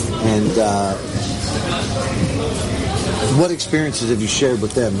course. And what experiences have you shared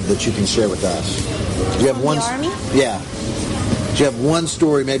with them that you can share with us? Do you have the Army? Yeah. Do you have one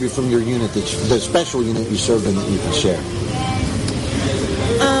story maybe from your unit, the special unit you served in, that you can share?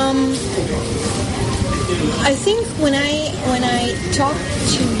 I think when I talk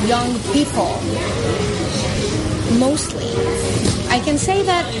to young people, mostly, I can say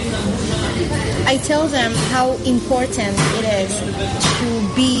that I tell them how important it is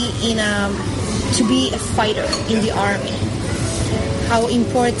to be a fighter in the army. How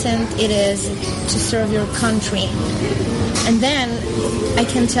important it is to serve your country. And then I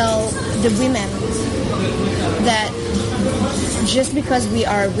can tell the women that just because we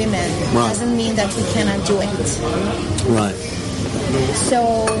are women doesn't mean that we cannot do it. Right.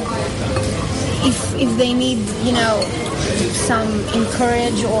 So if they need, some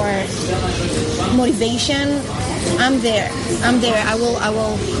encourage or motivation, I'm there. I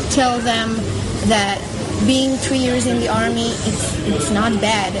will tell them that being 3 years in the army, it's not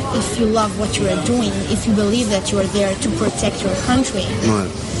bad if you love what you are doing, if you believe that you are there to protect your country. Right.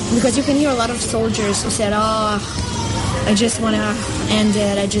 Because you can hear a lot of soldiers who said, I just want to end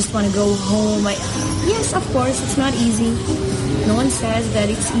it, I just want to go home. Yes, of course, it's not easy. No one says that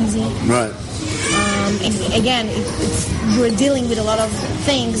it's easy. Right. Again, you're dealing with a lot of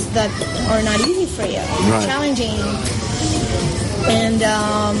things that are not easy for you, challenging. And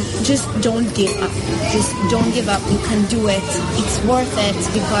just don't give up. Just don't give up. You can do it. It's worth it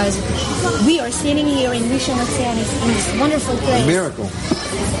because we are sitting here in Mission Oceanis in this wonderful place. Miracle.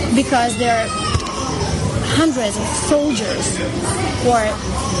 Because there are hundreds of soldiers who are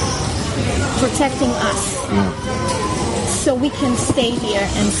protecting us. Yeah. So we can stay here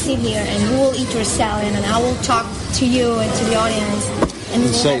and sit here and we will eat your salad and I will talk to you and to the audience and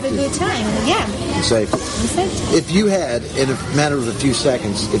we'll have a good time. Yeah. And safety. If you had, in a matter of a few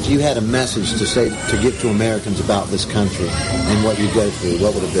seconds, if you had a message to say to give to Americans about this country and what you go through,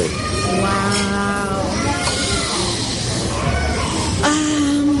 what would it be? Wow.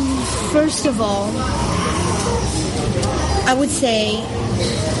 First of all, I would say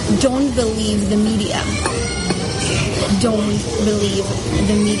don't believe the media. Don't believe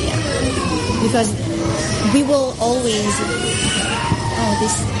the media. Because we will always... Oh,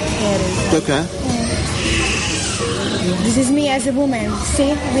 this hair is... Okay. This is me as a woman.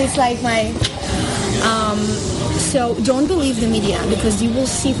 See? This is like my... So don't believe the media because you will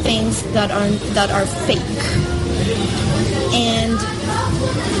see things that are fake. And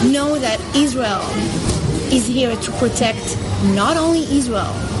know that Israel is here to protect not only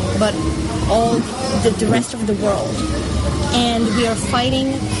Israel, but all the rest of the world. And we are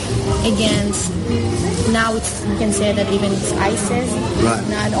fighting against, now you can say that even it's ISIS, right.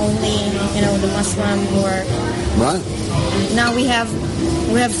 Not only, the Muslim or... Right. Now we have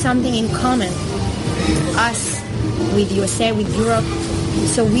something in common. Us with USA, with Europe.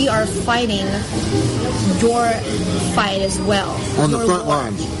 So we are fighting your fight as well. On the front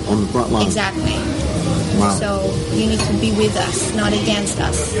lines. On the front lines. Exactly. Wow. So you need to be with us, not against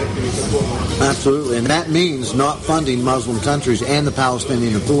us. Absolutely. And that means not funding Muslim countries and the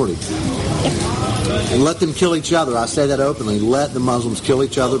Palestinian Authority. Yep. And let them kill each other. I say that openly. Let the Muslims kill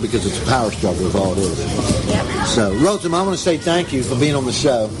each other because it's a power struggle is all it is. Yep. So, Rotem, I want to say thank you for being on the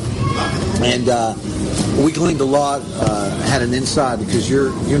show. And we gleaned a lot, had an insight because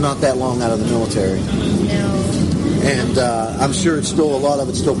you're not that long out of the military. No. And I'm sure it's still a lot of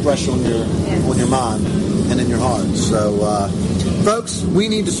it's still fresh on your mind and in your heart. So, folks, we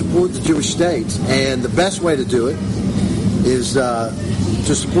need to support the Jewish state, and the best way to do it is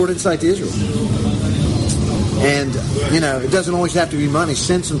to support Insight to Israel. And it doesn't always have to be money.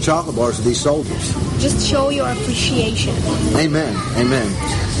 Send some chocolate bars to these soldiers. Just show your appreciation. Amen. Amen.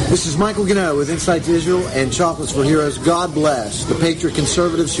 This is Michael Ganoe with Insight to Israel and Chocolates for Heroes. God bless the patriot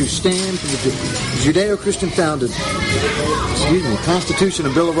conservatives who stand for the Judeo-Christian founded, Constitution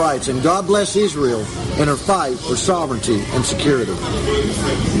and Bill of Rights. And God bless Israel in her fight for sovereignty and security.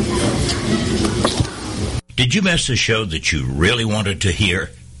 Did you miss a show that you really wanted to hear?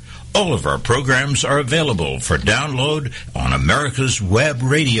 All of our programs are available for download on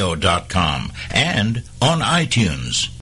americaswebradio.com and on iTunes.